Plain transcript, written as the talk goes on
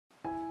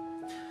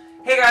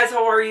Hey guys,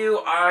 how are you?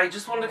 I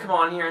just wanted to come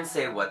on here and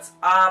say what's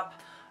up.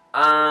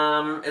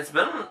 It's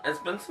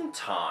been some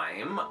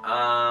time.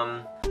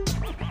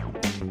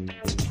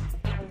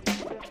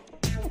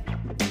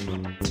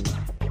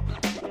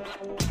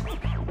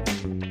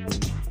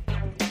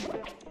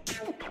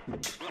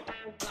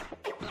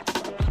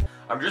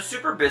 I'm just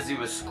super busy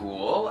with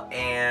school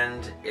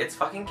and it's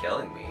fucking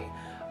killing me.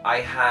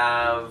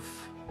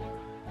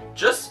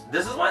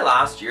 This is my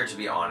last year, to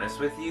be honest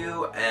with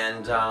you,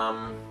 and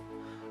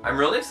I'm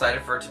really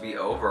excited for it to be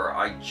over.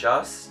 I'm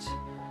just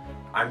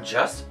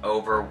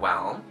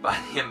overwhelmed by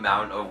the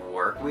amount of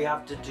work we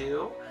have to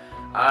do.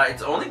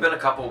 It's only been a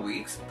couple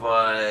weeks,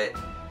 but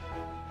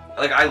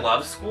like, I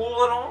love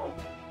school and all,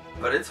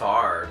 but it's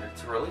hard.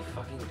 It's really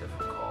fucking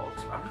difficult.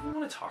 I don't even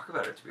want to talk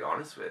about it, to be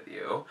honest with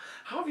you.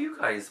 How have you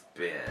guys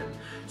been?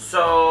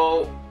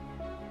 So,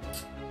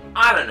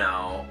 I don't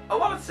know. A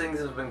lot of things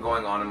have been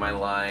going on in my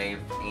life,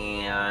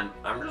 and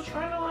I'm just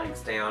trying to like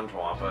stay on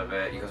top of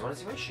it. You guys want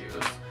to see my shoes?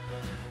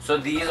 So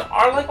these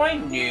are like my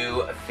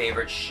new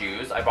favorite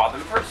shoes. I bought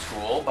them for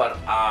school, but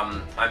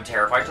I'm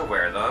terrified to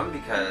wear them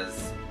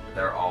because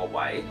they're all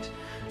white.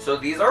 So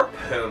these are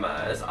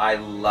Pumas. I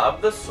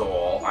love the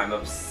sole. I'm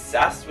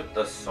obsessed with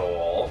the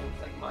sole.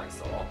 It's like my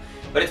sole.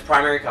 But it's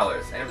primary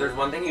colors. And if there's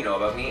one thing you know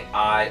about me,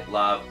 I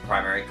love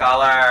primary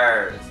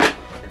colors.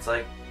 It's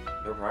like,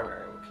 they're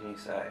primary. What can you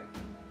say?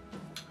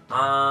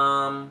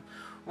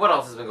 What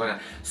else has been going on?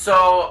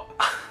 So,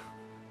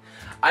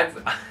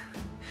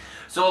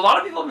 So a lot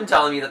of people have been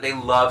telling me that they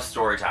love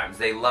story times.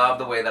 They love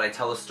the way that I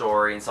tell a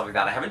story and stuff like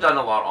that. I haven't done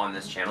a lot on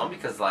this channel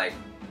because, like,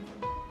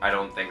 I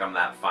don't think I'm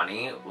that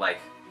funny. Like,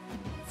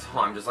 so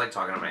I'm just like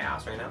talking on my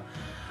ass right now.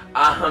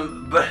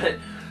 But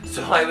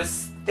so I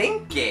was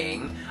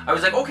thinking, I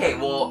was like, okay,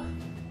 well,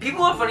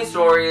 people have funny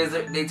stories.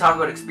 They talk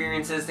about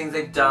experiences, things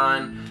they've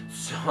done.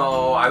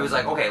 So I was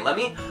like, okay, let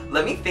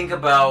me think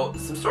about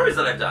some stories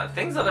that I've done,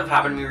 things that have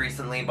happened to me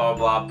recently, blah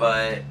blah.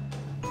 But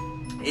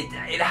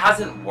it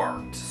hasn't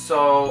worked.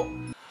 So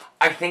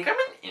I think I'm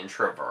an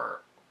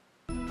introvert.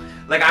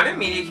 Like, I'm in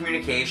media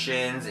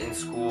communications in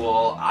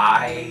school.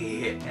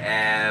 I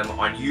am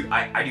on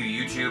I do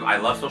YouTube. I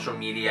love social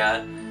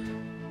media.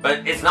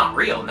 But it's not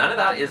real. None of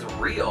that is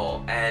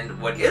real. And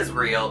what is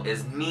real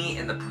is me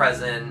in the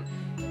present,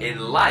 in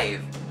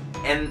life.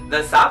 And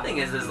the sad thing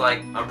is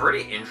like, I'm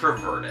pretty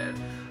introverted.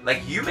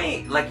 Like, you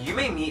may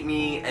meet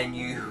me and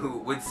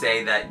you would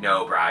say that,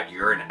 no, Brad,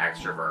 you're an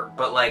extrovert.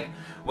 But like,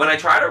 when I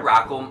try to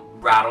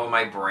rattle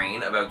my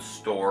brain about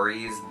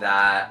stories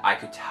that I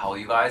could tell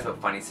you guys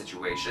about funny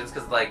situations,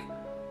 because like,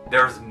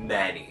 there's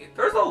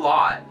a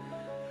lot.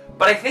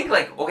 But I think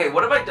like, okay,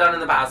 what have I done in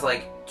the past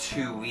like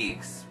 2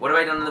 weeks? What have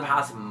I done in the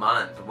past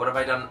month? What have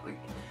I done? Like,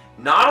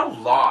 not a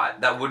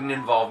lot that wouldn't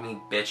involve me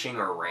bitching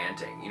or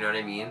ranting, you know what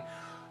I mean?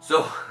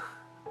 So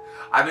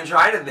I've been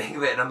trying to think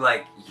of it and I'm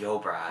like, yo,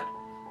 Brad,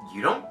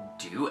 you don't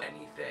do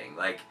anything.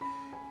 Like,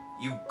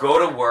 you go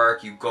to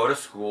work, you go to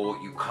school,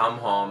 you come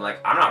home. Like,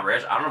 I'm not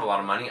rich, I don't have a lot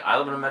of money. I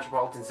live in a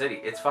metropolitan city.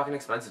 It's fucking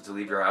expensive to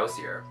leave your house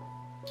here.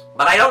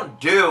 But I don't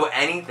do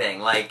anything.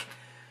 Like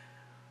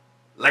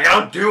I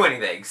don't do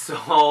anything. So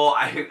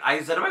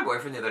I said to my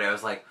boyfriend the other day, I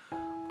was like,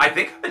 I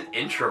think I'm an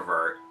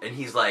introvert. And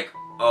he's like,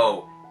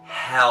 oh,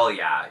 hell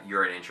yeah,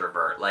 you're an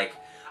introvert. Like,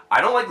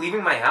 I don't like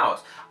leaving my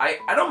house. I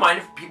don't mind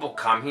if people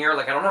come here.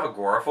 Like, I don't have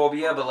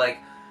agoraphobia, but like,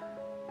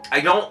 I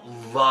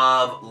don't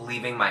love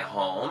leaving my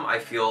home. I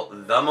feel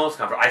the most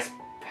comfortable. I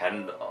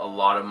spend a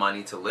lot of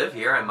money to live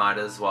here. I might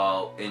as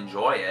well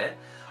enjoy it.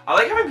 I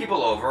like having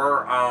people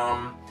over.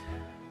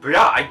 But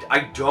yeah,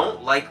 I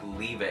don't like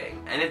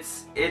leaving. And it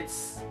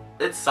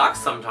sucks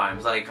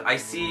sometimes. Like, I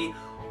see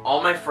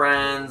all my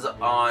friends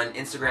on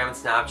Instagram and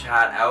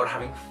Snapchat out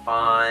having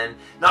fun.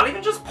 Not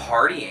even just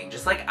partying,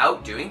 just like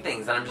out doing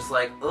things. And I'm just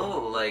like,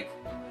 oh, like,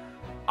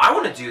 I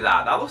want to do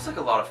that. That looks like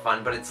a lot of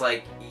fun, but it's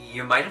like,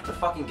 you might have to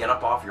fucking get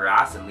up off your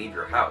ass and leave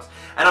your house.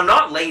 And I'm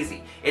not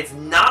lazy. It's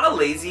not a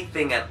lazy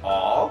thing at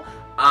all.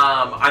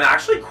 I'm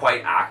actually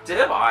quite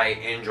active. I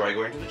enjoy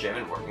going to the gym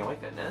and working on my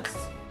fitness.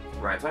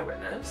 Ryan's my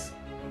witness.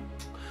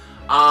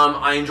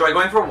 I enjoy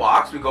going for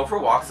walks. We go for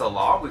walks a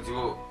lot. We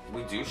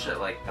do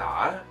shit like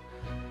that.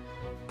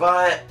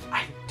 But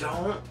I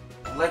don't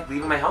like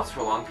leaving my house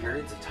for long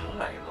periods of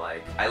time.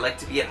 Like, I like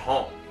to be at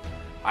home.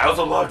 I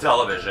also love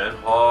television.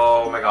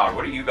 Oh my god,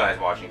 what are you guys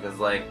watching? Because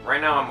like, right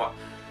now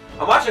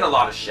I'm watching a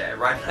lot of shit,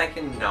 right? I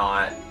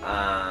cannot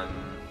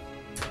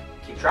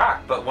keep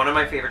track. But one of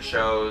my favorite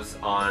shows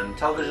on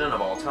television of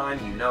all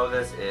time, you know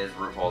this, is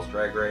RuPaul's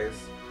Drag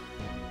Race.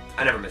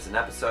 I never miss an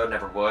episode,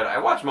 never would. I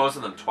watch most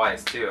of them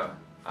twice too.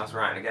 That's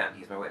Ryan again,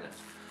 he's my witness.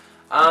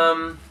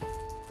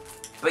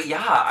 But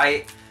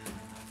yeah,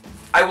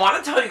 I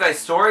want to tell you guys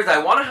stories,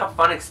 I want to have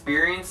fun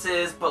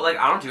experiences, but like,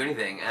 I don't do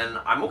anything, and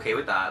I'm okay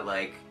with that.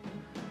 Like,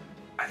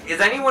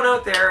 is anyone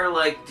out there,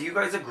 like, do you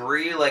guys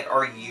agree? Like,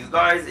 are you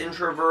guys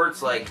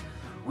introverts? Like,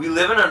 we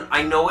live in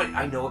I know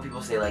what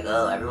people say, like,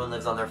 oh, everyone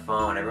lives on their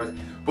phone,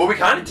 but we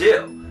kind of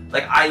do.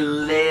 Like, I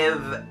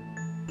live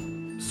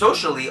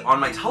socially on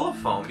my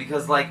telephone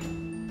because, like,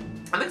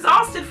 I'm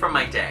exhausted from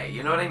my day,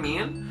 you know what I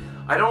mean?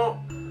 I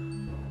don't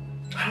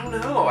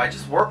know. I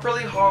just work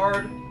really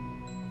hard.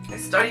 I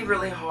study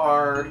really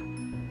hard.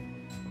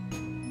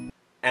 And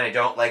I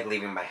don't like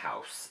leaving my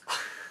house.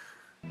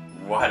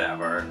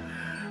 Whatever.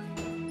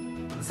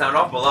 Sound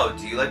off below.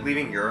 Do you like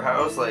leaving your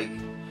house? Like,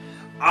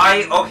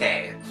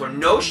 okay, so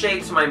no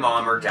shade to my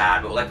mom or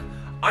dad, but like,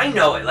 I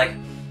know it. Like,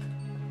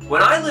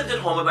 when I lived at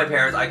home with my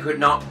parents, I could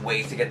not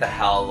wait to get the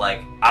hell,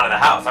 like, out of the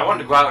house. I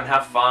wanted to go out and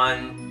have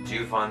fun,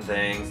 do fun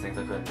things I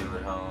couldn't do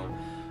at home.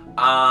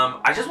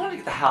 I just wanted to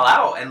get the hell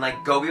out and,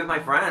 like, go be with my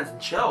friends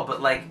and chill,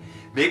 but, like,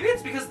 maybe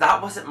it's because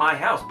that wasn't my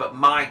house, but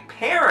my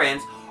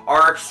parents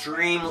are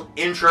extreme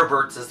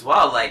introverts as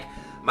well. Like,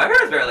 my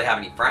parents barely have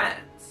any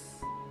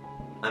friends.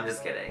 I'm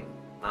just kidding.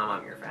 Mom,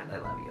 I'm your friend. I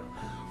love you.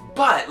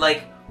 But,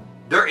 like,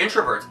 they're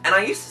introverts. And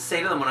I used to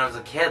say to them when I was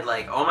a kid,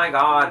 like, oh my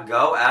god,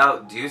 go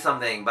out, do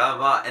something, blah, blah,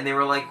 blah. And they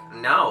were like,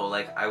 no,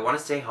 like, I want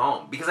to stay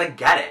home. Because I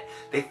get it.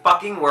 They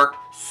fucking work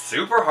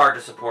super hard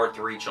to support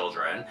 3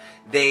 children.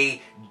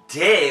 They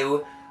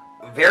do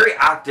very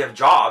active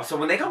jobs. So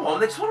when they come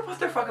home, they just want to put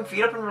their fucking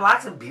feet up and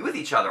relax and be with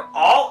each other.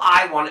 All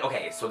I want...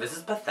 Okay, so this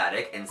is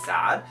pathetic and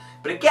sad.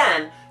 But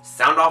again,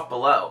 sound off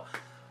below.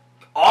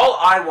 All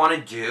I want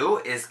to do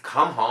is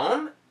come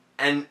home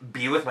and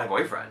be with my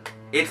boyfriend.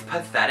 It's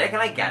pathetic,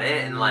 and I get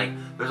it, and, like,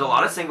 there's a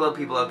lot of single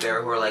people out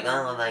there who are like,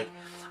 oh, like,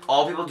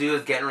 all people do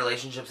is get in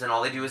relationships and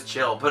all they do is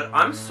chill. But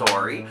I'm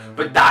sorry,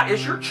 but that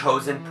is your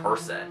chosen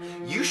person.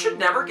 You should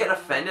never get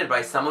offended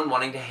by someone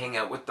wanting to hang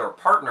out with their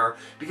partner,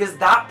 because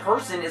that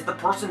person is the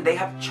person they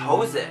have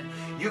chosen.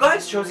 You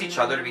guys chose each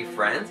other to be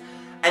friends,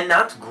 and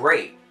that's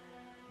great.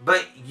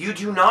 But you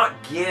do not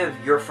give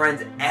your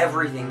friends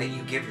everything that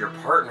you give your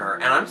partner,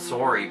 and I'm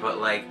sorry, but,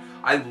 like,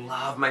 I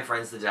love my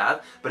friends to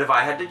death, but if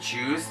I had to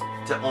choose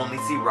to only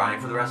see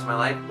Ryan for the rest of my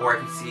life, or I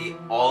could see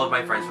all of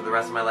my friends for the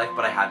rest of my life,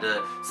 but I had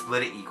to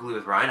split it equally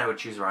with Ryan, I would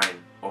choose Ryan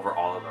over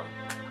all of them.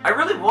 I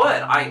really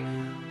would.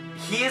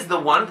 He is the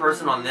one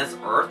person on this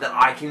earth that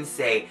I can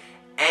say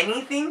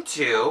anything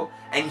to,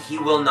 and he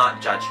will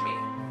not judge me.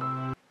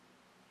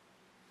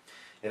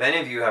 If any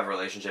of you have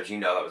relationships, you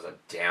know that was a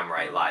damn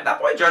right lie.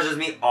 That boy judges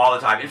me all the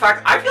time. In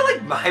fact, I feel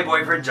like my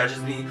boyfriend judges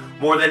me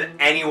more than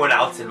anyone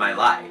else in my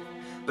life.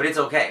 But it's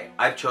okay.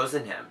 I've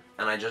chosen him,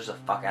 and I judge the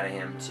fuck out of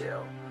him too.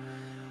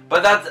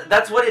 But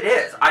that's what it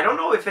is. I don't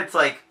know if it's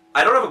like,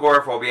 I don't have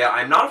agoraphobia.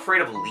 I'm not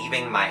afraid of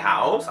leaving my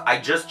house. I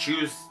just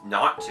choose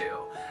not to.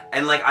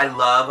 And like, I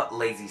love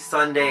lazy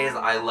Sundays.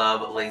 I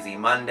love lazy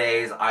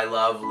Mondays. I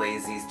love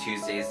lazy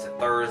Tuesdays to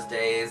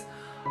Thursdays.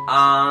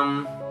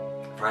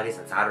 Fridays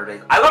and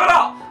Saturdays. I love it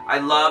all. I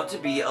love to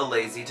be a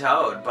lazy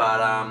toad, but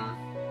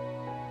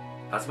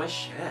that's my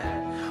shit.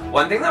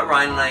 One thing that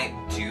Ryan and I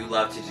do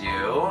love to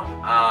do,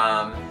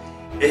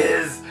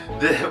 is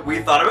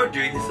we thought about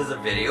doing this as a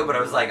video, but I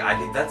was like, I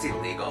think that's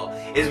illegal.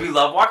 Is we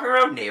love walking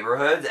around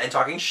neighborhoods and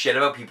talking shit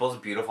about people's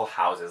beautiful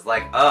houses.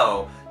 Like,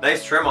 oh,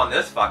 nice trim on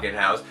this fucking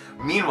house.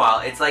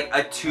 Meanwhile, it's like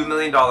a $2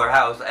 million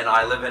house and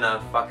I live in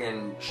a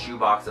fucking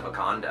shoebox of a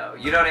condo.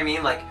 You know what I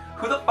mean? Like,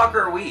 who the fuck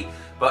are we?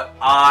 But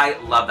I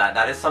love that.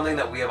 That is something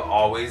that we have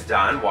always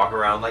done. Walk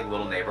around like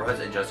little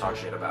neighborhoods and just talk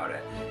shit about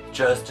it.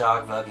 Just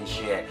talk fucking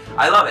shit.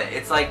 I love it.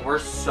 It's like we're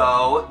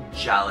so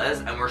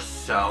jealous and we're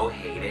so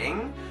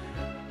hating.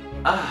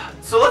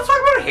 So let's talk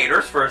about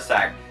haters for a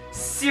sec.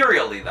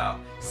 Serially though.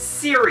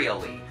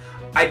 Serially.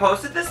 I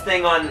posted this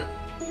thing on...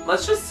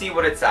 Let's just see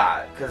what it's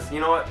at. Because you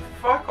know what?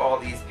 Fuck all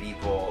these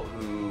people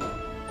who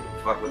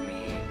fuck with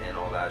me and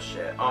all that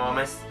shit. Oh,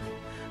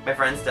 my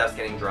friend Steph's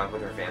getting drunk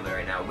with her family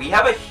right now. We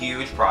have a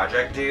huge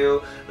project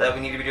due that we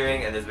need to be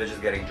doing, and this bitch is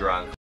getting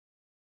drunk.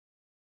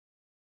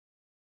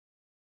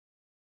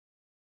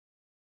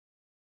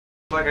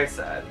 Like I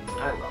said,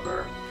 I love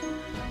her.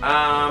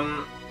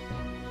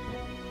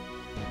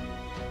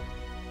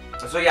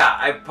 So yeah,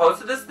 I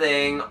posted this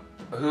thing,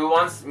 who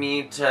wants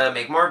me to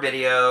make more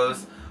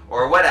videos,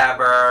 or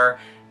whatever,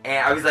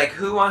 and I was like,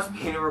 who wants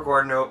me to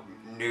record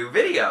new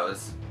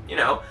videos? You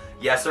know,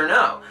 yes or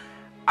no.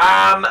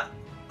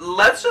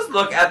 Let's just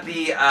look at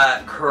the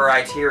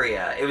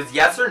criteria. It was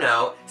yes or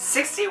no.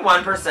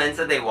 61%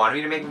 said they wanted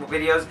me to make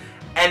videos,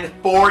 and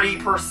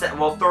 40%,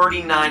 well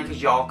 39,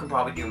 because y'all can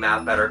probably do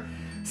math better,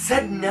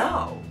 said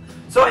no.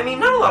 So I mean,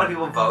 not a lot of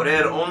people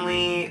voted,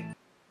 only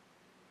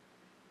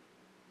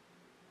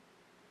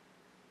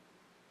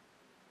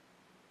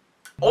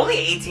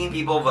 18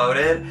 people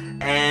voted,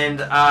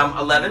 and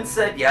 11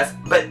 said yes,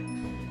 but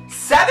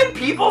 7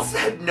 people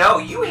said no.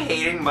 You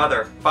hating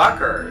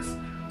motherfuckers.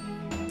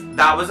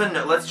 That was a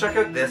no. Let's check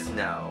out this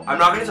no. I'm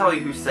not going to tell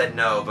you who said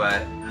no,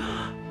 but...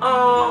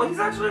 Oh, he's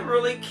actually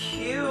really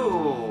cute.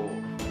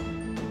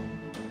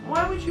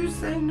 Why would you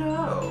say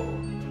no?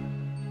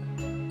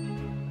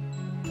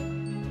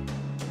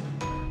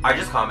 I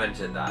just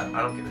commented that.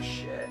 I don't give a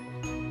shit.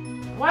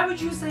 Why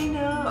would you say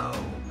no?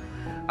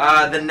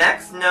 The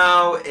next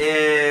no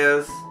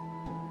is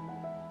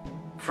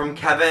from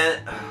Kevin.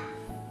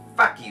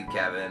 Fuck you,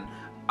 Kevin.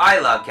 I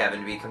love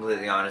Kevin, to be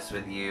completely honest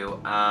with you.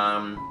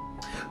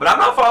 But I'm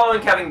not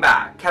following Kevin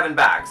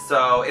back.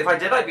 So if I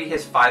did, I'd be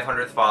his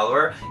 500th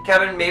follower.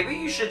 Kevin, maybe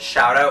you should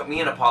shout out me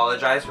and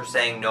apologize for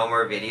saying no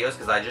more videos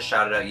because I just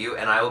shouted out you,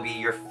 and I will be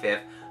your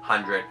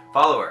 500th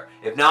follower.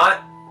 If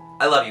not,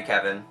 I love you,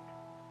 Kevin.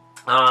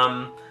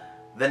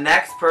 The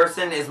next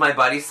person is my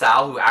buddy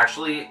Sal, who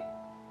actually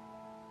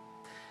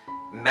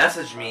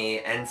messaged me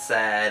and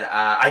said,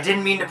 I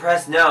didn't mean to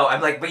press no.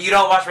 I'm like, but you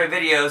don't watch my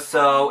videos,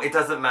 so it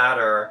doesn't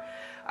matter.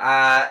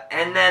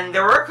 And then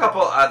there were a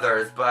couple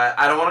others, but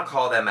I don't want to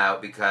call them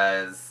out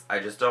because I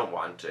just don't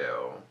want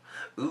to.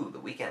 Ooh, The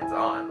Weeknd's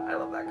on. I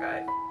love that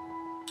guy.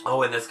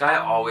 Oh, and this guy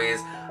always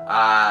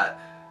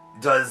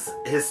does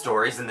his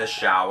stories in the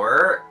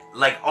shower.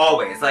 Like,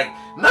 always. Like,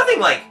 nothing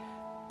like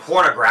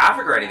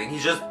pornographic or anything.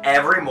 He's just,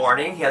 every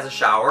morning he has a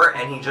shower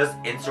and he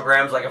just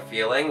Instagrams like a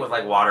feeling with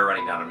like water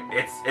running down him.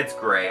 It's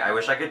great. I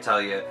wish I could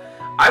tell you.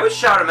 I would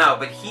shout him out,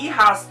 but he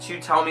has to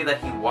tell me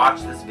that he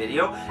watched this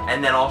video,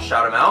 and then I'll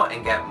shout him out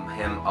and get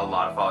him a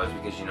lot of followers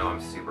because, you know,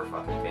 I'm super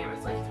fucking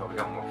famous. Like, he's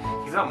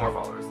got more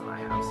followers than I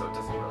have, so it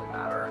doesn't really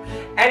matter.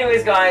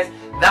 Anyways, guys,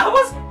 that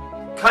was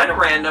kind of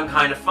random,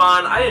 kind of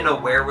fun. I didn't know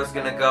where it was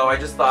gonna go. I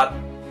just thought,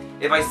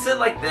 if I sit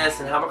like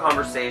this and have a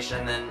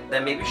conversation,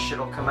 then maybe shit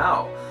will come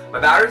out. My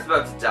battery's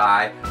about to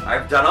die.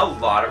 I've done a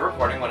lot of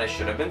recording when I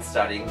should have been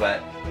studying,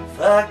 but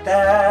fuck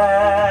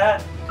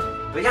that.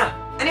 But yeah,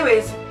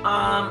 anyways,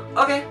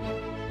 okay.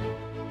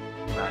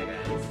 Bye,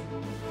 guys.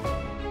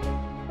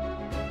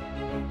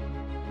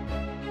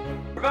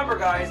 Remember,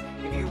 guys,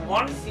 if you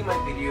want to see my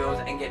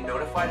videos and get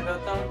notified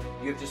about them,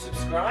 you have to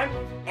subscribe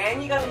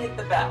and you gotta hit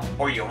the bell,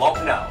 or you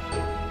won't know.